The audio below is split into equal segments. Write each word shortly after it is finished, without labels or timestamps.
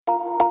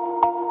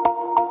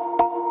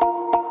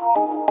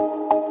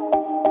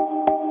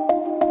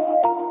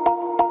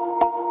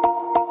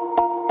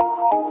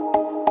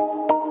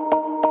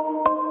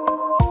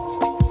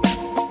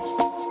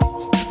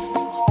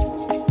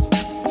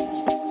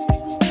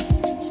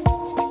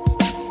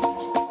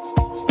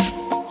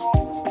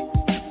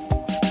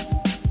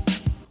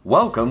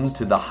Welcome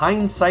to the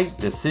Hindsight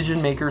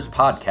Decision Makers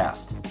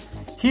podcast.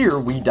 Here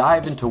we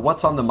dive into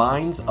what's on the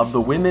minds of the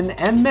women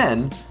and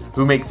men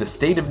who make the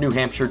state of New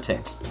Hampshire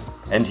tick.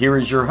 And here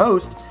is your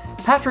host,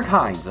 Patrick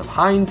Hines of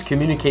Hines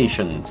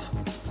Communications.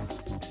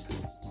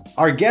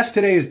 Our guest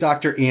today is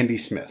Dr. Andy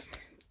Smith.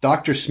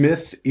 Dr.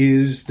 Smith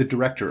is the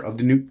director of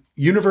the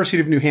University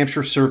of New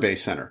Hampshire Survey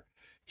Center.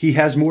 He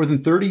has more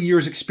than 30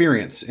 years'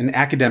 experience in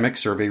academic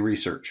survey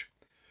research.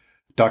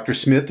 Dr.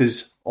 Smith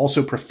is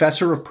also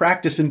professor of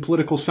practice in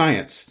political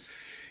science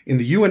in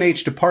the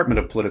UNH Department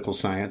of Political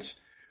Science,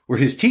 where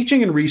his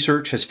teaching and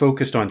research has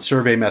focused on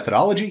survey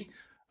methodology,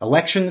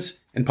 elections,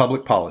 and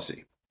public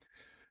policy.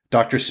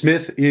 Dr.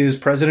 Smith is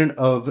president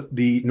of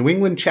the New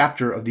England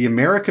chapter of the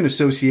American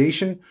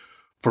Association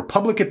for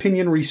Public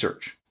Opinion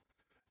Research.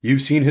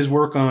 You've seen his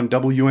work on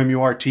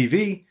WMUR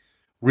TV,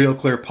 Real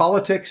Clear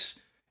Politics,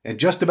 and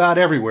just about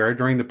everywhere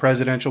during the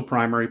presidential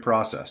primary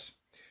process.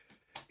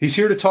 He's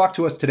here to talk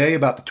to us today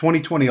about the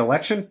 2020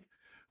 election,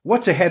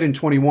 what's ahead in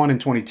 21 and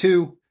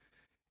 22,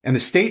 and the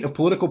state of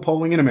political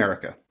polling in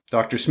America.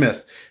 Dr.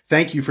 Smith,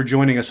 thank you for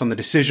joining us on the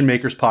Decision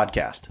Makers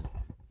podcast.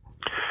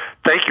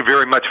 Thank you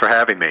very much for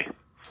having me.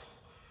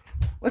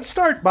 Let's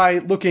start by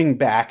looking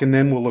back, and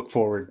then we'll look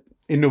forward.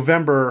 In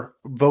November,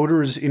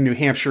 voters in New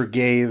Hampshire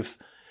gave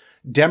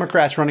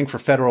Democrats running for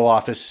federal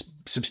office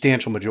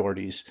substantial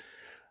majorities.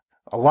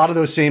 A lot of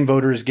those same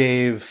voters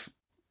gave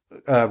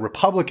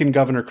Republican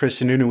Governor Chris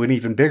Sununu an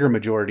even bigger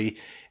majority,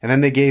 and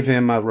then they gave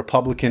him a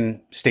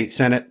Republican state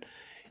Senate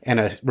and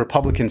a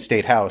Republican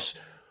state House.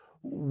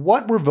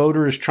 What were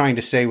voters trying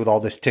to say with all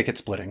this ticket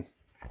splitting?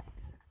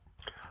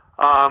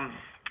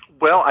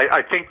 Well,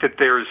 I think that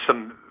there's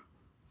some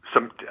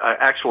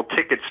actual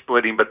ticket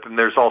splitting, but then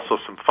there's also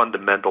some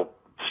fundamental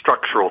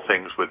structural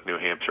things with New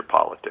Hampshire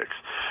politics.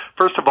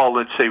 First of all,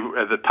 let's say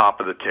at the top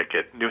of the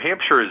ticket, New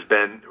Hampshire has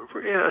been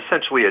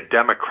essentially a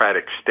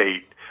Democratic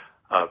state,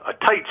 a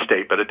tight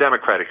state, but a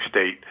Democratic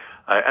state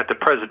at the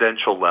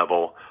presidential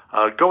level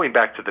going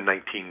back to the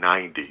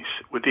 1990s,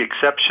 with the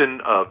exception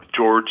of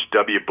George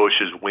W.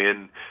 Bush's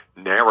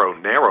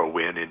narrow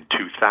win in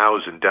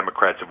 2000.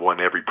 Democrats have won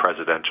every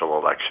presidential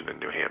election in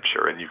New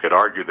Hampshire, and you could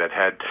argue that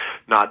had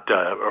not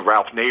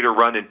Ralph Nader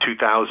run in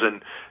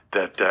 2000,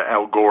 that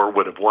Al Gore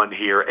would have won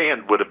here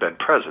and would have been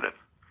president.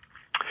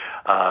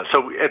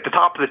 So at the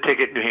top of the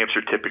ticket, New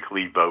Hampshire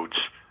typically votes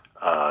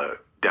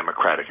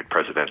Democratic in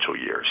presidential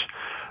years.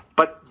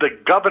 But the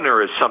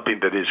governor is something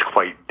that is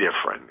quite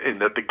different, in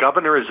that the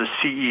governor is a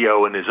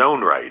CEO in his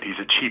own right. He's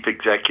a chief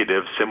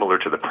executive similar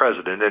to the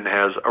president and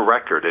has a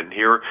record. And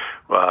here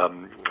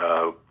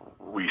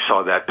we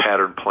saw that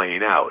pattern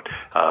playing out.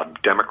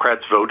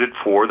 Democrats voted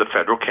for the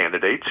federal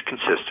candidates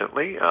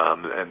consistently,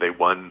 and they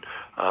won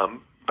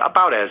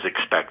about as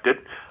expected,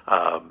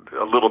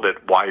 a little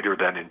bit wider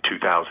than in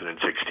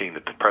 2016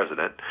 at the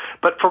president.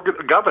 But for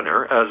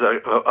governor,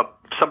 as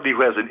somebody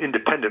who has an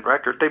independent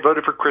record, they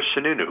voted for Chris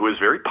Sununu, who is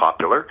very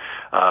popular.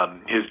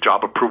 His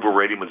job approval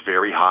rating was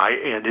very high,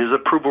 and his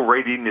approval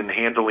rating in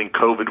handling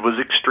COVID was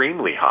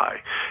extremely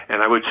high.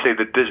 And I would say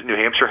that New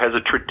Hampshire has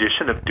a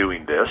tradition of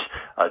doing this.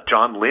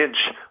 John Lynch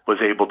was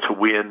able to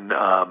win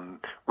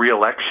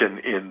re-election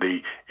in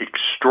the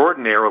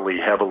extraordinarily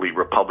heavily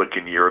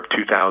Republican year of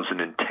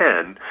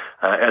 2010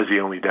 as the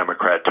only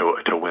Democrat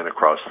to win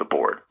across the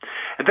board.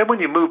 And then when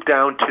you move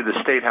down to the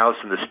State House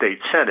and the State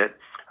Senate,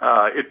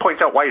 it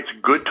points out why it's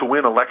good to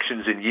win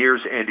elections in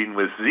years ending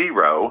with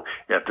 0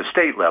 at the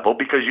state level,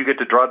 because you get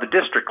to draw the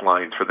district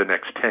lines for the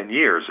next 10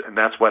 years. And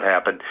that's what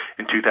happened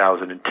in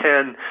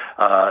 2010.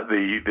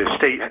 The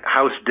state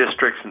House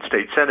districts and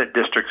state Senate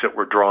districts that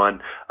were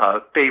drawn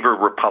favor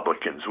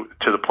Republicans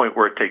to the point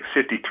where it takes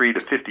 53 to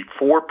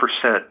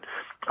 54%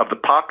 of the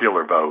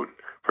popular vote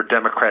for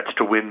Democrats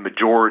to win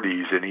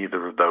majorities in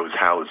either of those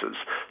houses.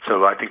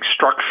 So I think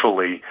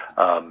structurally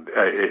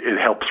it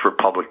helps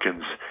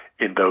Republicans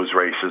in those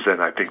races,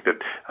 and I think that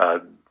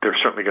they're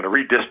certainly going to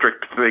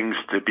redistrict things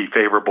to be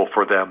favorable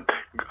for them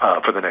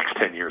for the next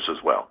 10 years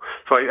as well.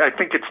 So I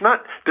think it's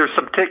not, there's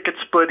some ticket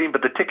splitting,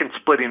 but the ticket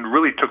splitting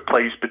really took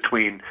place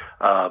between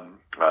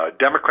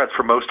Democrats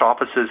for most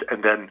offices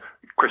and then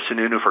Chris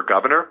Sununu for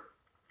governor,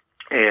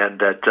 and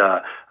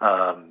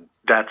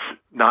that's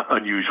not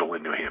unusual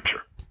in New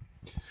Hampshire.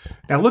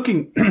 Now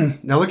looking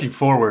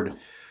forward,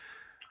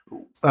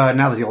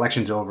 now that the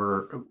election's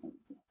over,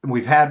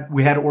 we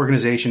had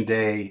Organization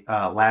Day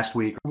last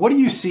week. What do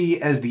you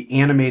see as the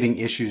animating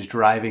issues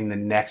driving the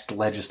next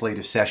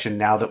legislative session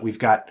now that we've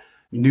got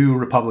new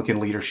Republican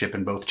leadership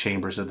in both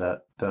chambers of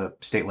the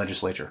state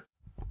legislature?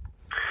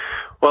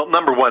 Well,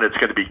 number one, it's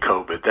going to be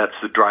COVID. That's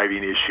the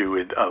driving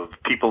issue of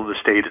people in the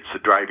state. It's the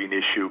driving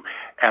issue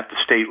At the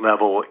state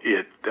level,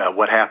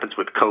 what happens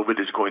with COVID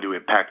is going to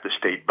impact the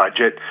state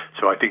budget.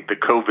 So I think the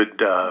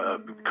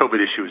COVID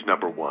issue is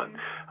number one.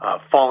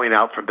 Falling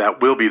out from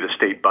that will be the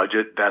state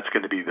budget. That's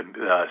going to be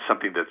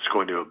something that's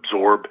going to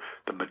absorb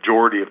the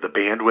majority of the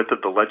bandwidth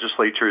of the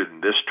legislature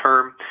in this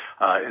term.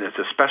 And it's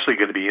especially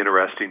going to be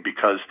interesting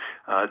because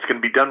it's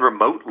going to be done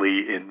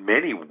remotely in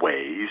many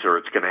ways, or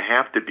it's going to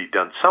have to be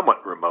done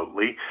somewhat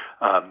remotely.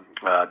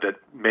 That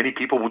many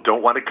people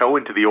don't want to go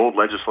into the old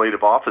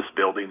legislative office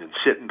building and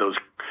sit in those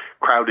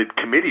crowded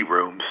committee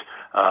rooms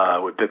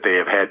that they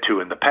have had to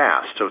in the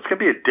past. So it's going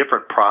to be a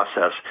different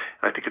process,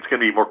 and I think it's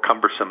going to be more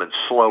cumbersome and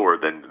slower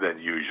than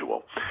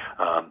usual.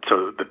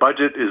 So the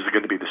budget is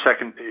going to be the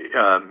second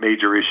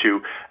major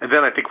issue, and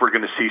then I think we're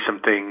going to see some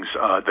things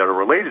that are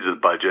related to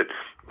the budget,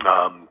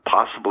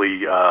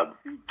 possibly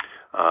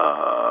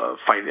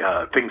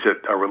things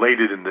that are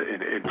related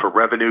in for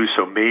revenue.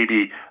 So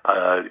maybe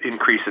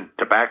increase in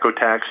tobacco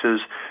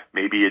taxes,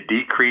 maybe a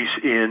decrease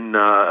in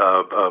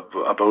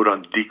a vote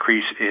on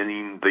decrease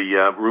in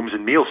the rooms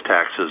and meals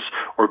taxes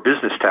or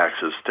business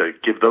taxes to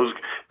give those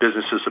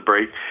businesses a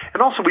break.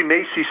 And also we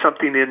may see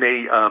something in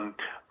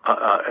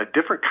a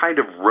different kind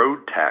of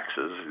road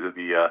taxes,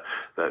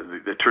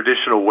 the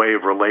traditional way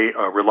of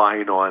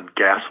relying on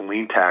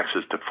gasoline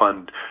taxes to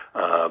fund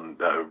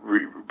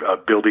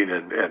building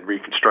and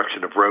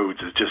reconstruction of roads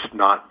is just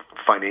not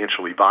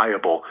financially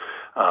viable,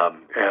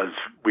 as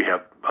we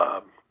have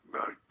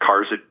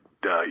cars that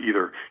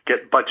either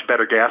get much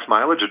better gas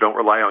mileage or don't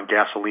rely on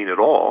gasoline at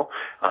all.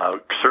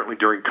 Certainly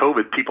during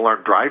COVID, people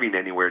aren't driving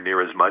anywhere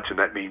near as much, and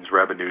that means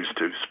revenues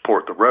to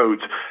support the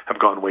roads have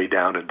gone way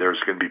down, and there's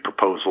going to be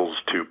proposals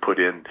to put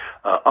in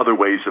other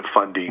ways of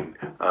funding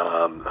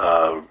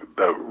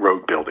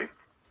road building.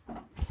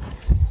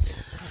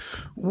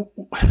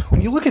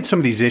 When you look at some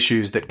of these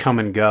issues that come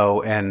and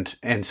go, and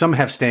some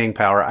have staying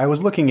power, I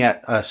was looking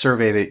at a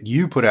survey that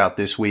you put out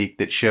this week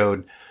that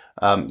showed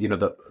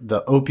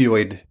the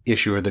opioid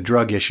issue or the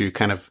drug issue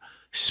kind of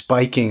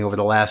spiking over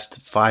the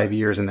last 5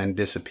 years and then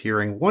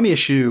disappearing. One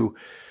issue,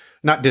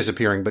 not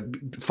disappearing, but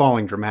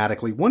falling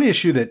dramatically. One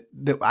issue that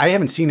I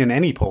haven't seen in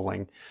any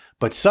polling,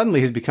 but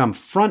suddenly has become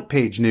front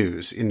page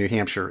news in New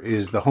Hampshire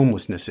is the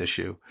homelessness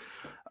issue.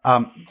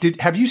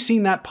 Have you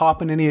seen that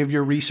pop in any of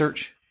your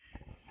research?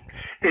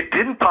 It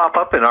didn't pop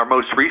up in our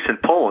most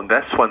recent poll, and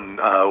that's when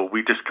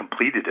we just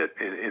completed it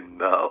in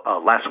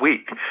last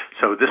week.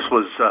 So this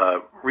was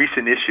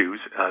recent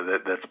issues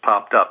that's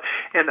popped up.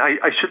 And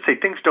I should say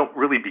things don't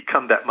really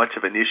become that much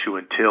of an issue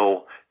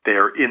until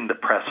they're in the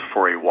press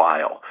for a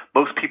while.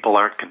 Most people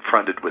aren't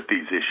confronted with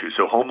these issues.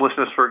 So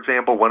homelessness, for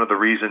example, one of the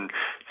reasons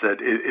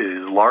that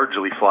it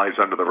largely flies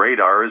under the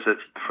radar is that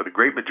for the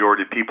great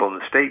majority of people in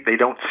the state, they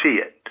don't see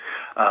it.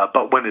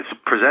 But when it's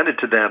presented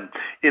to them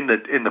in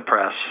the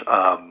press,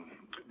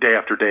 day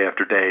after day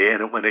after day,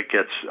 and when it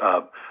gets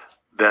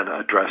then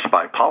addressed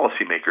by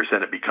policymakers,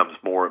 then it becomes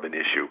more of an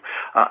issue.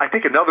 I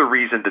think another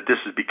reason that this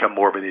has become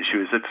more of an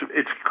issue is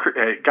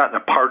it's gotten a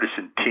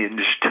partisan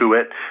tinge to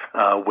it,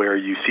 where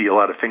you see a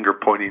lot of finger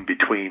pointing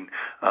between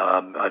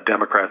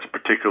Democrats,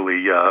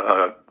 particularly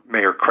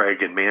Mayor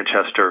Craig in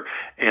Manchester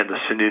and the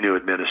Sununu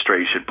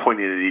administration,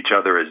 pointing at each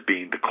other as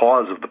being the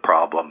cause of the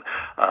problem.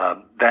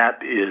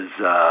 That is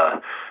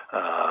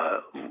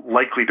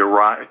likely to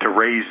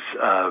raise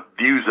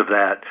views of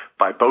that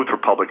by both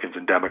Republicans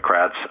and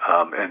Democrats,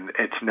 and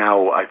it's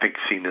now, I think,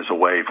 seen as a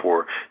way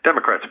for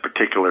Democrats in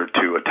particular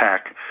to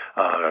attack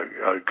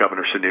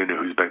Governor Sununu,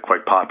 who's been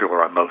quite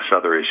popular on most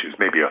other issues,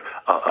 maybe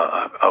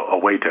a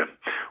way to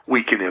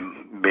weaken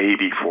him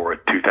maybe for a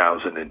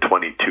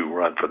 2022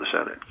 run for the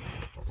Senate.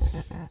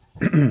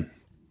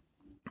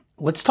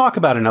 Let's talk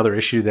about another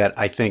issue that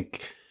I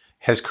think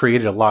has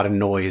created a lot of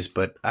noise,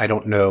 but I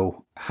don't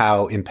know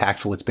how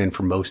impactful it's been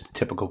for most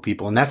typical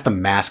people, and that's the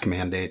mask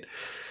mandate.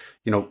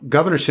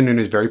 Governor Sununu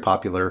is very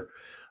popular.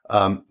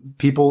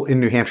 People in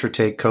New Hampshire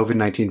take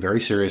COVID-19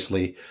 very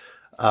seriously.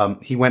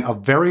 He went a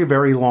very,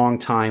 very long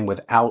time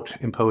without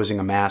imposing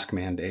a mask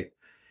mandate,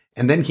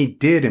 and then he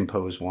did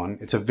impose one.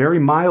 It's a very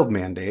mild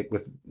mandate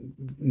with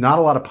not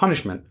a lot of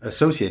punishment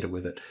associated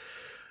with it.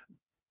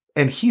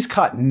 And he's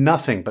caught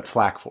nothing but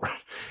flack for it.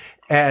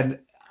 And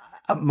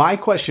my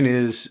question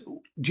is,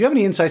 do you have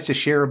any insights to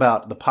share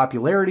about the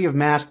popularity of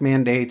mask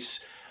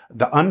mandates,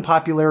 the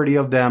unpopularity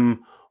of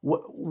them?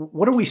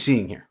 What are we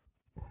seeing here?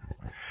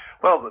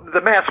 Well, the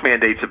mask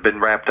mandates have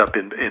been wrapped up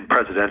in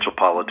presidential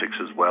politics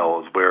as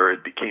well, as where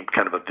it became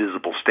kind of a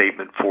visible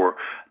statement for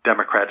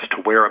Democrats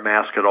to wear a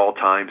mask at all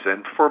times,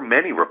 and for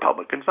many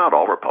Republicans, not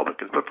all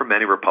Republicans, but for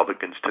many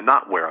Republicans to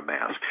not wear a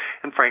mask.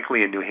 And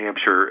frankly, in New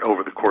Hampshire,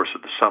 over the course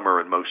of the summer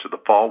and most of the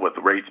fall, with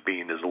the rates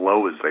being as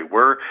low as they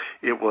were,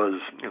 it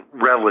was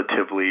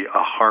relatively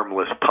a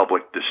harmless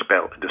public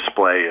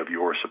display of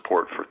your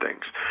support for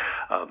things.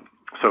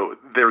 So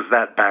there's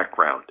that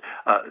background.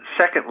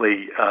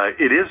 Secondly,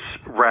 it is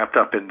wrapped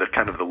up in the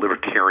kind of the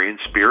libertarian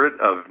spirit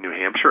of New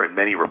Hampshire and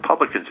many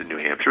Republicans in New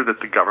Hampshire that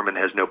the government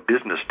has no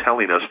business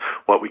telling us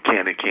what we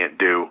can and can't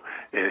do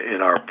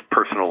in our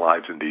personal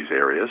lives in these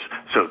areas.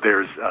 So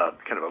there's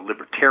kind of a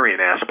libertarian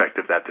aspect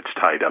of that that's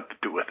tied up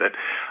with it.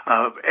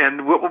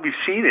 And what we've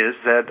seen is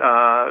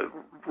that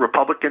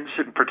Republicans,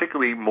 and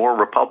particularly more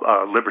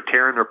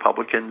libertarian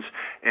Republicans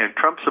and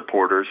Trump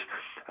supporters,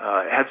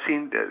 have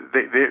seen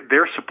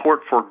their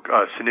support for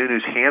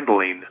Sununu's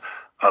handling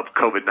of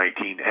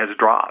COVID-19 has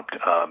dropped.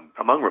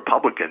 Among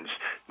Republicans,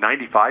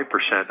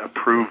 95%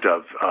 approved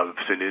of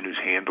Sununu's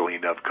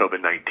handling of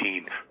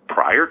COVID-19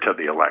 prior to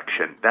the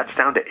election. That's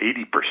down to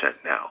 80%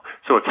 now.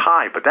 So it's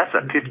high, but that's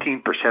a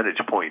 15 percentage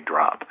point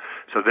drop.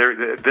 So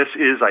this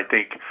is, I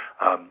think,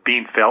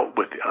 being felt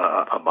with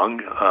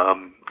among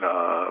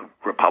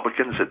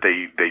Republicans that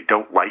they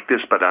don't like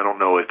this, but I don't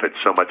know if it's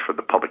so much for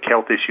the public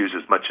health issues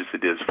as much as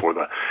it is for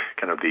the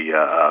kind of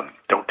the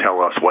don't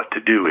tell us what to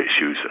do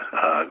issues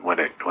when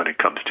it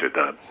comes to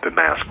the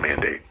mask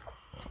mandate.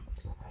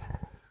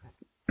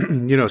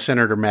 You know,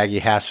 Senator Maggie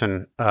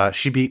Hassan,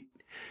 she beat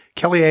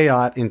Kelly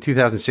Ayotte in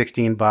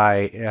 2016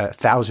 by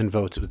 1,000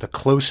 votes. It was the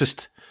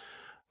closest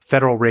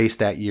federal race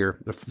that year,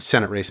 the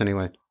Senate race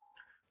anyway.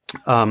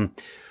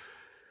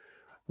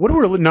 What do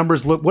her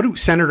numbers look? What do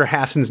Senator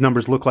Hassan's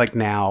numbers look like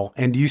now?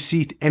 And do you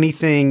see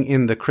anything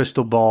in the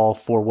crystal ball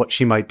for what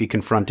she might be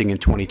confronting in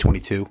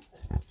 2022?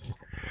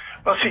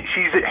 Well,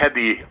 she's had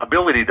the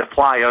ability to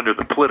fly under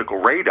the political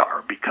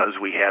radar because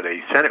we had a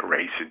Senate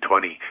race in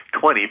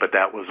 2020, but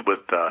that was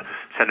with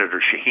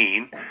Senator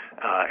Shaheen,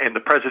 and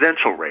the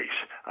presidential race.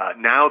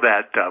 Now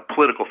that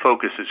political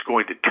focus is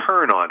going to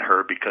turn on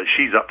her because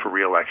she's up for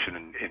re-election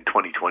in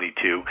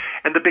 2022,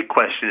 and the big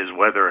question is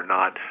whether or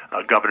not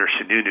Governor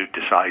Sununu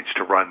decides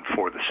to run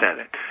for the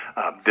Senate.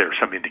 There are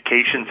some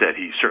indications that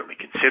he's certainly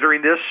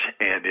considering this,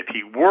 and if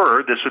he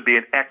were, this would be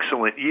an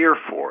excellent year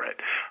for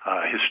it.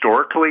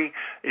 Historically,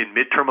 in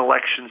midterm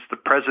elections, the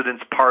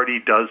president's party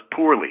does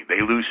poorly.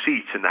 They lose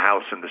seats in the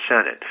House and the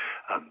Senate,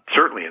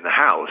 certainly in the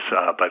House,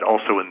 but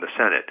also in the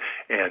Senate.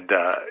 And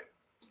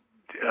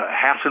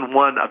Hassan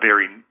won a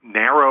very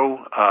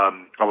narrow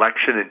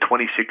election in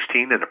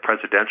 2016 in a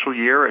presidential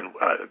year, and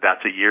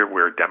that's a year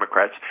where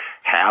Democrats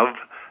have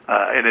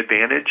an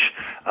advantage.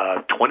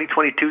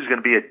 2022 is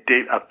going to be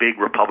a big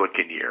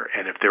Republican year,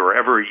 and if there were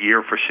ever a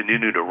year for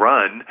Sununu to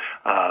run,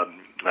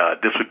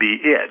 this would be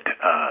it.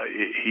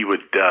 He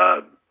would.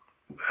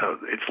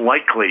 It's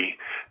likely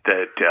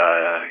that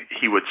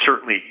he would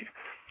certainly,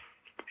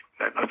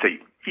 I'd say,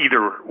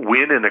 either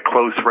win in a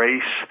close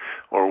race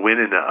or win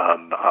in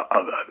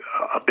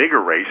a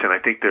bigger race. And I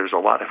think there's a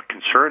lot of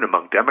concern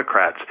among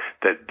Democrats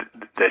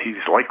that he's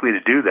likely to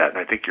do that. And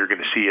I think you're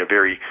going to see a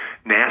very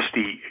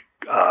nasty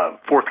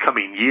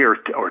forthcoming year,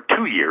 or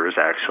 2 years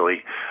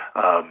actually,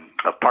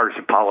 of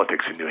partisan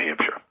politics in New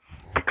Hampshire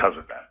because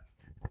of that.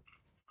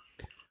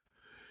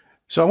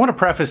 So I want to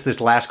preface this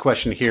last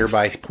question here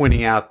by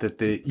pointing out that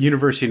the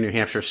University of New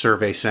Hampshire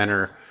Survey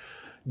Center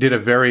did a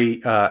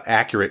very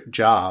accurate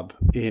job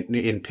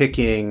in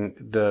picking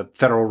the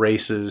federal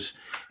races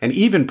and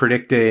even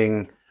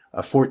predicting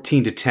a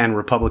 14-10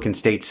 Republican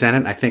state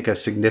Senate. I think a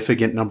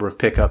significant number of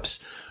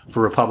pickups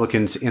for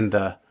Republicans in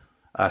the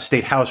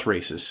state House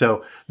races.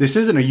 So this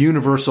isn't a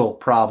universal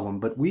problem,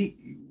 but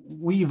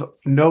we've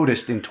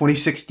noticed in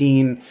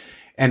 2016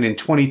 and in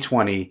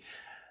 2020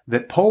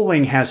 that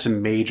polling has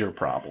some major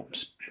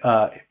problems.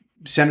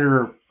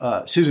 Senator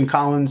Susan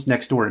Collins,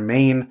 next door in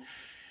Maine,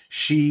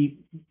 she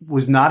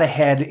was not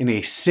ahead in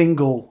a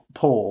single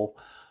poll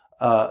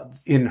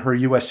in her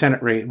U.S.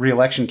 Senate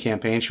re-election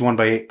campaign. She won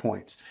by 8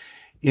 points.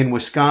 In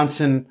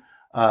Wisconsin,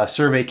 a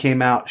survey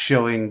came out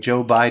showing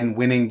Joe Biden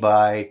winning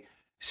by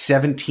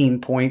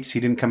 17 points. He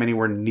didn't come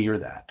anywhere near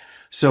that.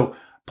 So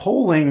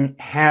polling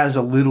has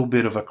a little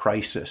bit of a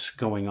crisis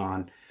going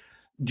on.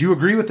 Do you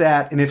agree with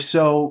that? And if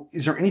so,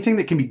 is there anything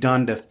that can be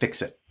done to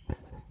fix it?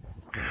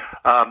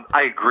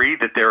 I agree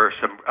that there are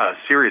some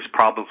serious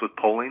problems with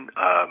polling.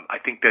 I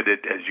think that it,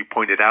 as you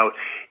pointed out,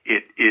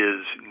 it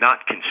is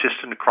not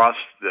consistent across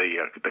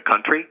the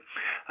country.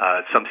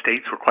 Some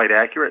states were quite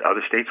accurate.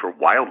 Other states were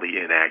wildly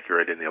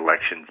inaccurate in the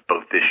elections,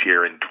 both this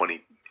year and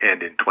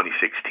in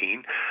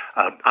 2016.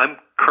 I'm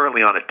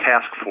currently on a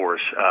task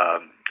force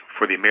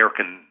for the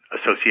American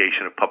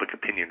Association of Public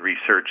Opinion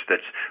Research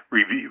that's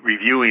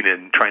reviewing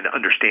and trying to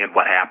understand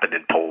what happened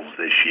in polls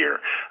this year.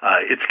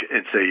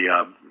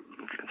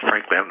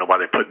 Frankly, I don't know why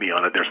they put me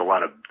on it. There's a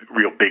lot of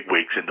real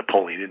bigwigs in the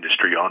polling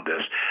industry on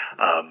this.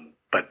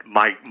 But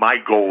my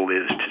goal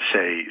is to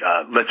say,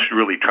 let's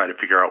really try to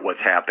figure out what's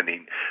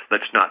happening.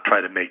 Let's not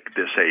try to make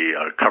this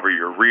a cover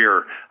your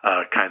rear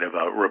kind of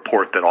a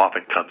report that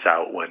often comes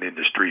out when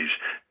industries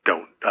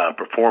don't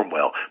perform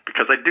well.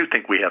 Because I do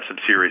think we have some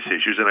serious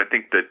issues, and I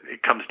think that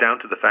it comes down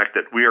to the fact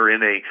that we are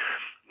in a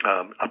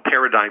a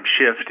paradigm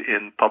shift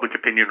in public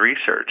opinion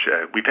research.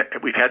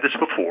 We've had this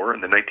before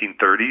in the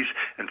 1930s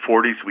and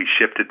 40s. We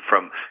shifted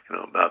from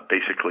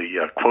basically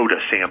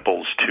quota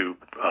samples to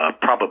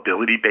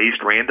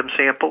probability-based random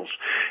samples.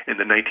 In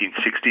the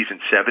 1960s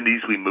and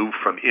 70s, we moved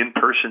from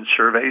in-person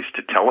surveys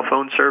to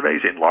telephone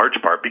surveys, in large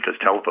part because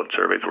telephone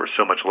surveys were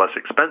so much less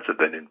expensive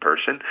than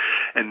in-person.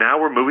 And now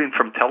we're moving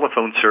from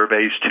telephone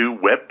surveys to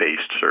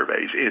web-based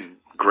surveys, in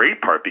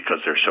great part because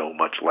they're so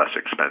much less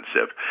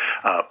expensive.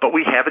 But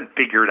we haven't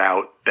figured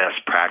out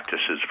best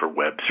practices for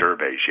web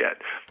surveys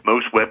yet.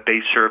 Most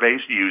web-based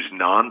surveys use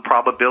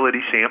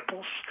non-probability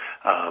samples,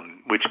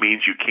 which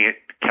means you can't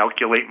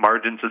calculate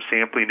margins of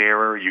sampling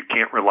error. You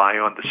can't rely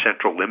on the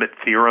central limit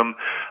theorem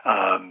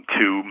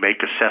to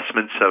make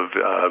assessments of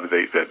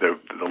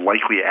the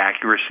likely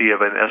accuracy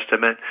of an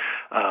estimate.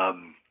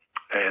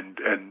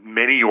 And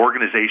many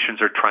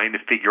organizations are trying to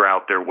figure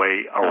out their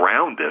way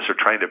around this, or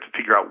trying to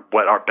figure out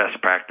what our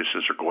best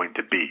practices are going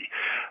to be.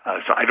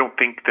 So I don't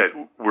think that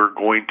we're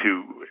going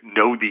to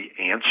know the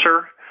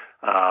answer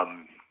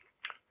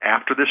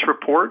after this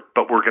report,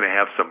 but we're going to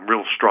have some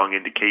real strong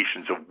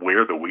indications of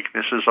where the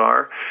weaknesses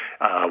are.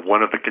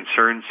 One of the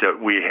concerns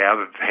that we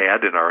have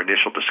had in our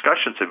initial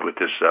discussions with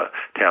this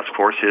task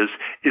force is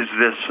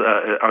this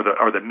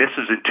are the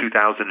misses in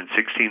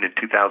 2016 and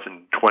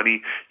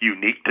 2020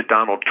 unique to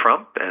Donald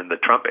Trump and the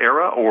Trump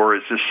era, or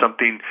is this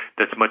something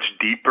that's much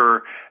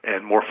deeper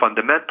and more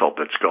fundamental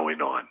that's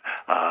going on?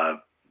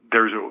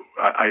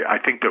 I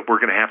think that we're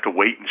going to have to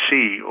wait and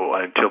see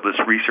until this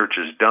research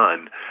is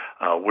done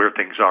where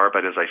things are.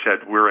 But as I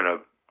said, we're in a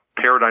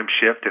paradigm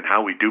shift in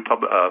how we do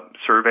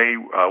survey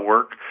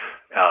work.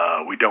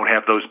 We don't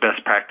have those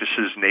best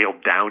practices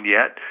nailed down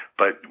yet,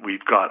 but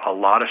we've got a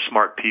lot of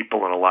smart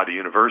people and a lot of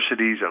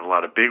universities and a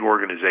lot of big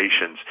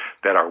organizations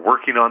that are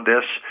working on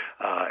this,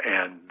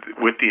 and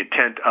with the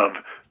intent of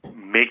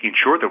making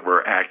sure that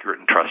we're accurate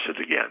and trusted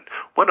again.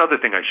 One other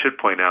thing I should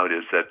point out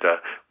is that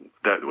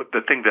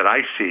the thing that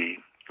I see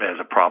as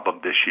a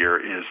problem this year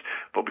is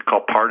what we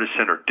call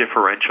partisan or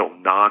differential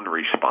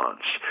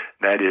non-response.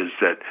 That is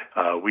that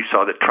we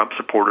saw that Trump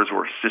supporters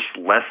were just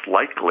less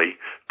likely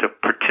to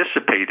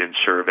participate in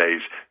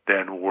surveys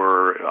than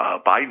were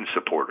Biden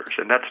supporters.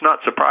 And that's not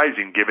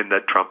surprising given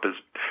that Trump has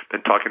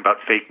been talking about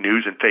fake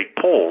news and fake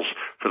polls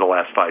for the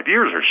last 5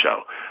 years or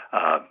so.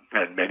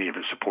 And many of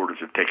his supporters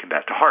have taken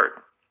that to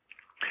heart.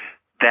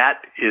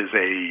 That is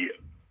a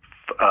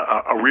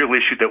real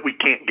issue that we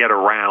can't get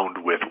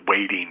around with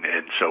weighting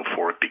and so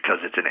forth, because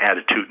it's an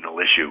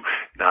attitudinal issue,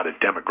 not a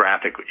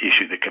demographic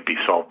issue that can be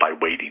solved by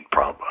weighting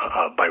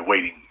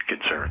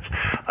concerns.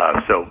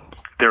 So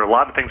there are a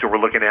lot of things that we're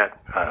looking at.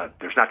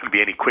 There's not going to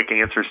be any quick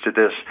answers to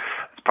this.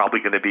 It's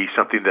probably going to be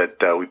something that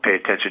we pay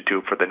attention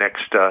to for the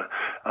next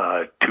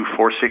 2,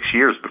 4, 6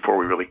 years before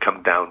we really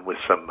come down with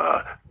some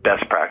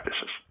best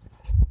practices.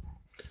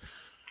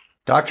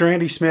 Dr.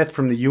 Andy Smith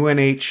from the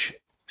UNH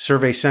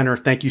Survey Center,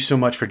 thank you so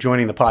much for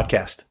joining the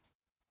podcast.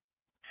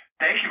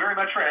 Thank you very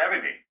much for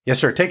having me. Yes,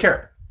 sir. Take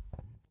care.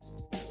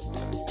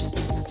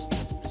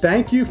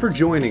 Thank you for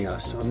joining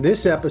us on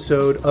this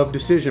episode of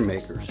Decision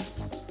Makers.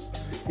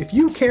 If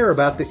you care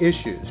about the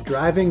issues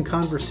driving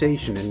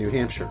conversation in New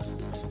Hampshire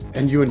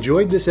and you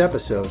enjoyed this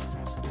episode,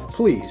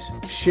 please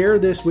share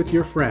this with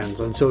your friends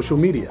on social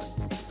media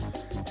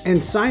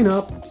and sign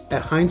up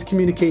at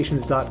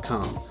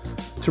HeinzCommunications.com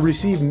to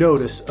receive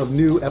notice of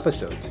new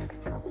episodes.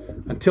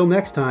 Until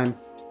next time,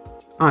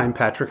 I'm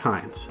Patrick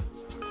Heinz.